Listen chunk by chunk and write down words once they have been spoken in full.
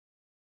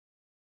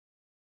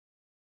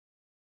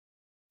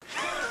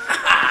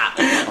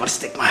want to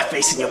stick my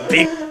face in your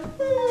big...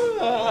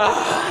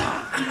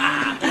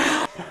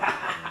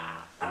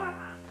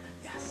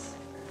 Yes.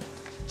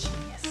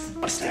 Genius. I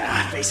want to stick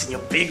my face in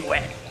your big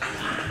way.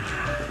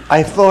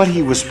 I thought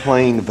he was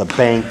playing the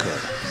banker.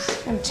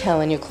 I'm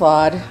telling you,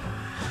 Claude,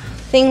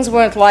 things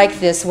weren't like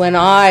this when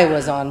I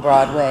was on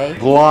Broadway.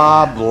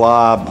 Blah,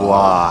 blah,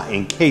 blah.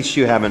 In case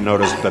you haven't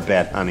noticed,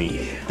 Babette,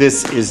 honey,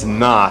 this is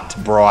not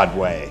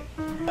Broadway.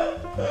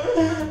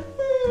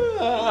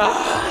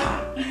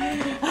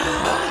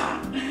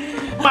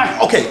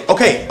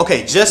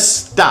 Okay,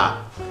 just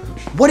stop.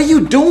 What are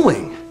you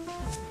doing?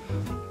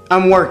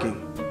 I'm working.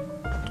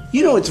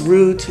 You know it's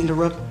rude to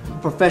interrupt a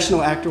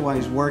professional actor while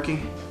he's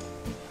working.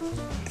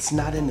 It's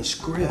not in the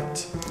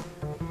script.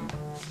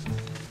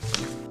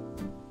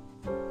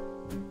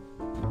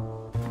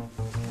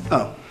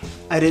 Oh,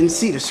 I didn't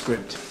see the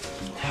script.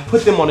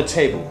 Put them on the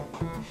table.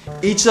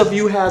 Each of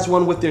you has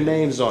one with their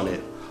names on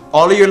it.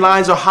 All of your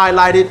lines are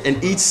highlighted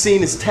and each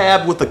scene is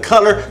tabbed with a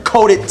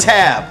color-coded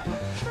tab.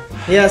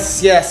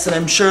 Yes, and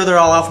I'm sure they're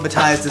all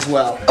alphabetized as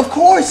well. Of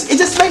course, it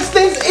just makes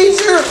things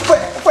easier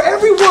for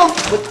everyone.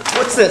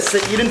 What's this?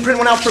 You didn't print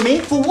one out for me?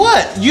 For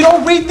what? You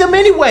don't read them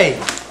anyway.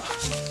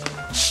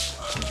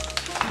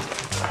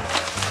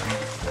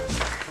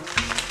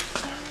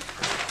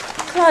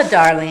 Claude,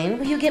 darling,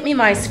 will you get me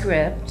my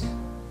script?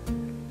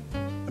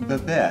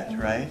 Babette,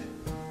 right?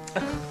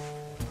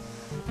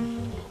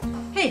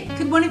 Hey,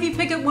 could one of you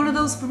pick up one of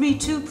those for me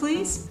too,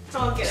 please?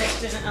 I'll get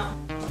it now.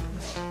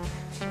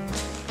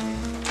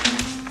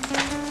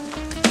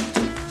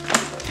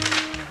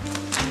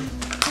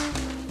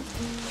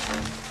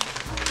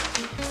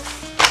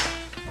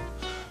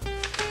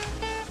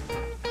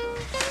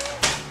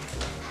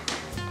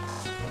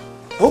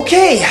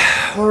 Okay,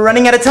 we're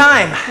running out of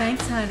time.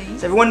 Thanks, honey.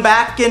 Is everyone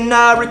back and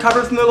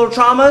recovered from their little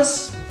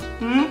traumas?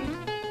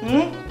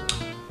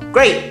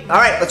 Great. All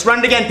right, let's run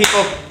it again,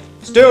 people.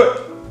 Let's do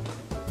it.